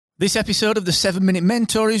This episode of the 7 Minute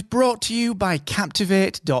Mentor is brought to you by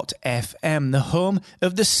Captivate.fm, the home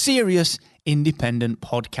of the serious independent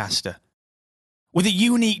podcaster. With a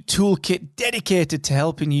unique toolkit dedicated to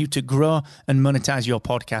helping you to grow and monetize your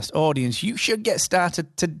podcast audience, you should get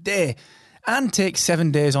started today and take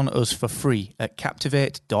 7 days on us for free at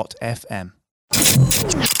Captivate.fm.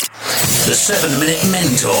 The 7 Minute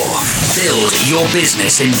Mentor. Build your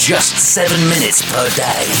business in just 7 minutes per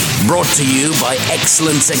day. Brought to you by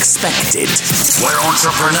Excellence Expected, where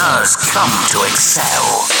entrepreneurs come to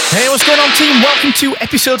excel. Hey, what's going on, team? Welcome to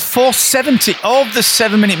episode 470 of the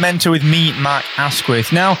 7 Minute Mentor with me, Mark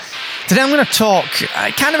Asquith. Now, today I'm going to talk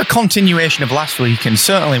kind of a continuation of last week, and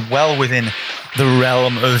certainly well within the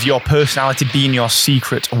realm of your personality being your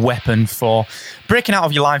secret weapon for breaking out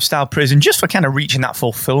of your lifestyle prison, just for kind of reaching that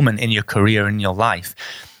fulfillment in your career and your life.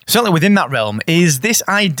 Certainly within that realm is this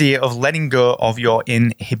idea of letting go of your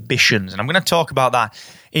inhibitions. And I'm going to talk about that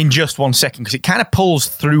in just 1 second because it kind of pulls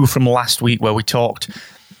through from last week where we talked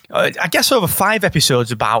I guess over 5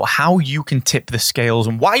 episodes about how you can tip the scales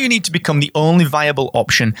and why you need to become the only viable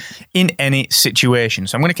option in any situation.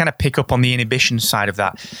 So I'm going to kind of pick up on the inhibition side of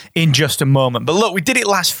that in just a moment. But look, we did it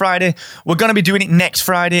last Friday. We're going to be doing it next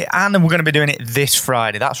Friday, and then we're going to be doing it this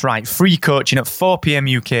Friday. That's right. Free coaching at 4 p.m.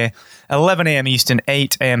 UK, 11 a.m. Eastern,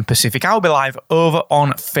 8 a.m. Pacific. I'll be live over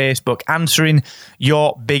on Facebook answering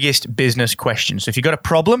your biggest business questions. So if you've got a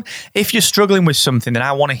problem, if you're struggling with something, then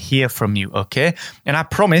I want to hear from you, okay? And I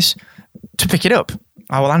promise to pick it up.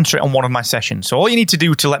 I will answer it on one of my sessions. So all you need to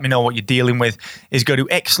do to let me know what you're dealing with is go to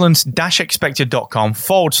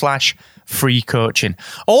excellence-expected.com/free coaching.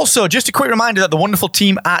 Also, just a quick reminder that the wonderful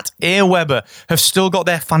team at Aweber have still got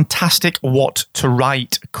their fantastic What to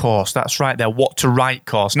Write course. That's right, their What to Write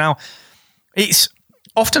course. Now, it's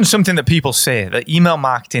often something that people say that email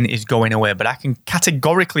marketing is going away, but I can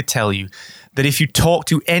categorically tell you that if you talk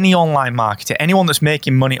to any online marketer, anyone that's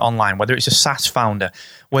making money online, whether it's a SaaS founder,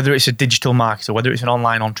 whether it's a digital marketer, whether it's an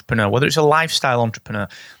online entrepreneur, whether it's a lifestyle entrepreneur,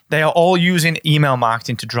 they are all using email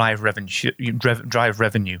marketing to drive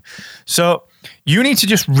revenue. So you need to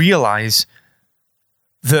just realize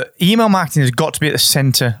that email marketing has got to be at the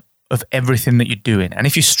center of everything that you're doing. And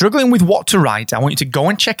if you're struggling with what to write, I want you to go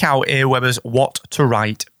and check out Aweber's What to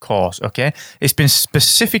Write course, okay? It's been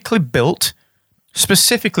specifically built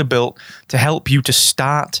to help you to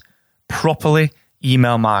start properly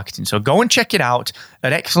email marketing. So go and check it out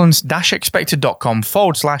at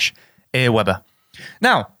excellence-expected.com/Aweber.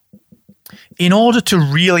 Now, in order to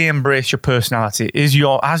really embrace your personality as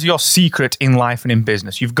your secret in life and in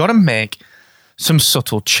business, you've got to make some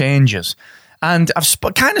subtle changes. And I've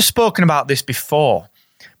kind of spoken about this before,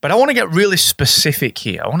 but I want to get really specific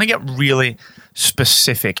here. And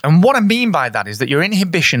what I mean by that is that your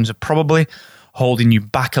inhibitions are probably holding you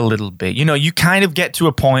back a little bit. You know, you kind of get to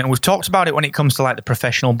a point, and we've talked about it when it comes to like the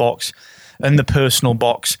professional box and the personal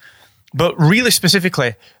box, but really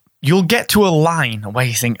specifically, you'll get to a line where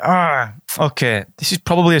you think, okay, this is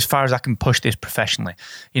probably as far as I can push this professionally.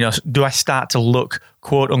 You know, do I start to look,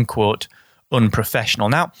 quote unquote, unprofessional?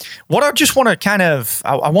 Now, what I just want to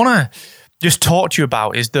I want to just talk to you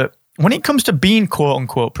about is that when it comes to being quote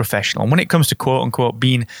unquote professional, and when it comes to quote unquote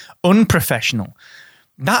being unprofessional,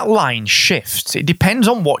 that line shifts. It depends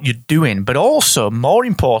on what you're doing, but also, more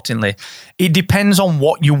importantly, it depends on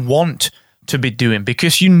what you want to be doing,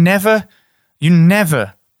 because you never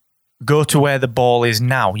go to where the ball is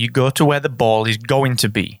now. You go to where the ball is going to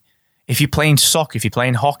be. If you're playing soccer, if you're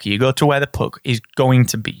playing hockey, you go to where the puck is going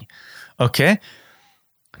to be. Okay?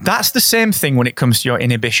 That's the same thing when it comes to your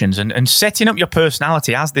inhibitions and setting up your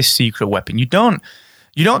personality as this secret weapon. You don't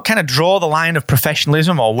kind of draw the line of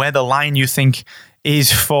professionalism or where the line you think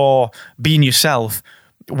is for being yourself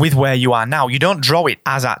with where you are now. You don't draw it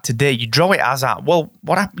as at today. You draw it as at, well,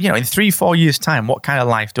 in 3-4 years' time, what kind of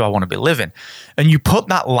life do I want to be living? And you put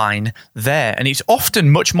that line there, and it's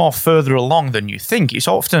often much more further along than you think. It's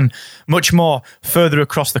often much more further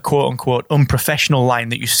across the quote-unquote unprofessional line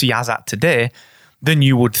that you see as at today than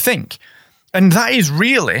you would think. And that is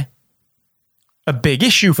really a big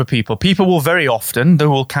issue for people. People will very often, they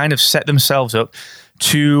will kind of set themselves up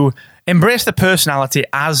to embrace the personality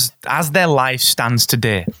as their life stands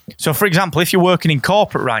today. So, for example, if you're working in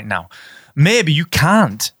corporate right now, maybe you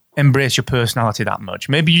can't embrace your personality that much.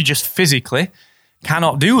 Maybe you just physically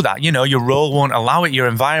cannot do that. You know, your role won't allow it, your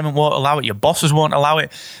environment won't allow it, your bosses won't allow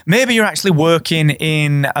it. Maybe you're actually working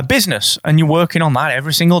in a business and you're working on that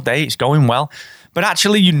every single day. It's going well. But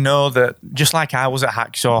actually, you know that just like I was at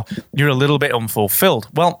Hacksaw, you're a little bit unfulfilled.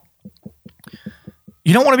 Well,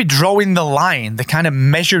 you don't want to be drawing the line, the kind of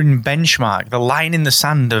measuring benchmark, the line in the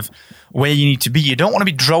sand of where you need to be. You don't want to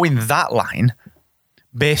be drawing that line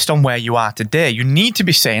based on where you are today. You need to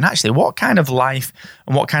be saying, actually, what kind of life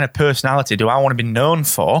and what kind of personality do I want to be known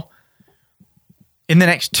for in the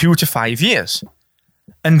next 2 to 5 years?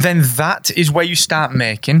 And then that is where you start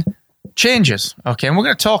making changes. Okay, and we're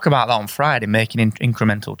going to talk about that on Friday, making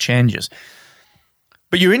incremental changes.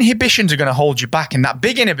 But your inhibitions are going to hold you back. And that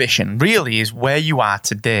big inhibition really is where you are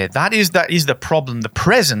today. That is the problem. The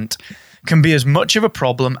present can be as much of a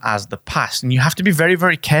problem as the past. And you have to be very,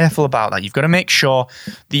 very careful about that. You've got to make sure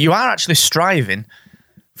that you are actually striving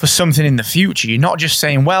for something in the future. You're not just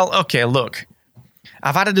saying, well, okay, look,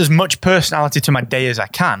 I've added as much personality to my day as I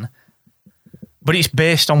can, but it's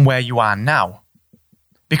based on where you are now.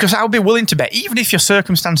 Because I would be willing to bet, even if your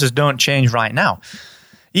circumstances don't change right now,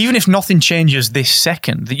 even if nothing changes this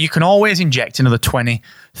second, that you can always inject another 20,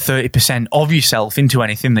 30% of yourself into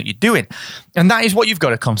anything that you're doing. And that is what you've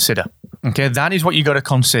got to consider. Okay, that is what you've got to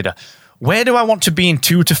consider. Where do I want to be in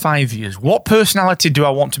 2 to 5 years? What personality do I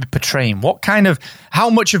want to be portraying? How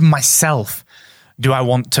much of myself do I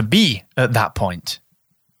want to be at that point?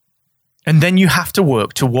 And then you have to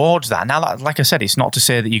work towards that. Now, like I said, it's not to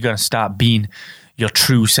say that you're going to start being your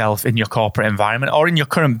true self in your corporate environment or in your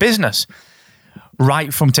current business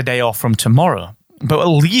right from today or from tomorrow. But at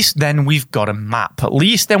least then we've got a map. At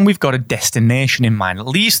least then we've got a destination in mind. At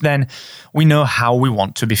least then we know how we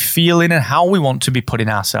want to be feeling and how we want to be putting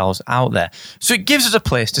ourselves out there. So it gives us a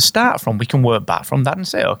place to start from. We can work back from that and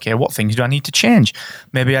say, okay, what things do I need to change?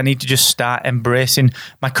 Maybe I need to just start embracing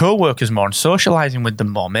my co-workers more and socializing with them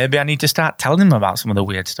more. Maybe I need to start telling them about some of the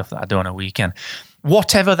weird stuff that I do on a weekend.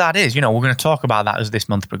 Whatever that is, we're going to talk about that as this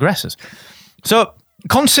month progresses. So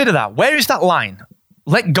consider that. Where is that line?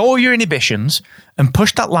 Let go of your inhibitions and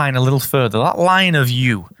push that line a little further. That line of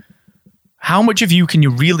you. How much of you can you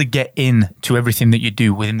really get into everything that you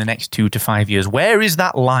do within the next 2 to 5 years? Where is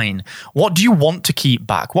that line? What do you want to keep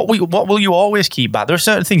back? What will you always keep back? There are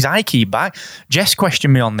certain things I keep back. Jess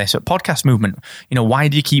questioned me on this at Podcast Movement. Why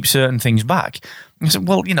do you keep certain things back? I said,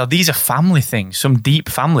 well, these are family things, some deep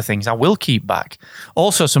family things I will keep back.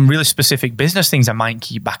 Also, some really specific business things I might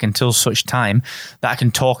keep back until such time that I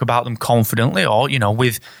can talk about them confidently or,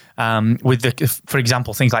 with for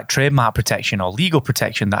example, things like trademark protection or legal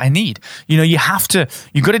protection that I need. You've got to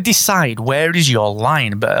decide where is your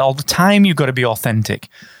line, but all the time you've got to be authentic.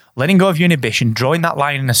 Letting go of your inhibition, drawing that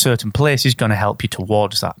line in a certain place is going to help you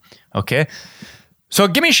towards that. Okay. So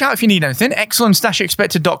give me a shout if you need anything.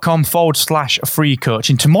 excellence-expected.com/free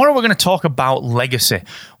coaching. Tomorrow we're going to talk about legacy.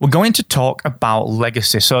 We're going to talk about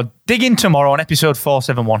legacy. So dig in tomorrow on episode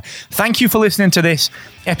 471. Thank you for listening to this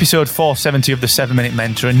episode 470 of the 7 Minute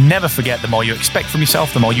Mentor. And never forget, the more you expect from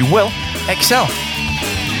yourself, the more you will excel.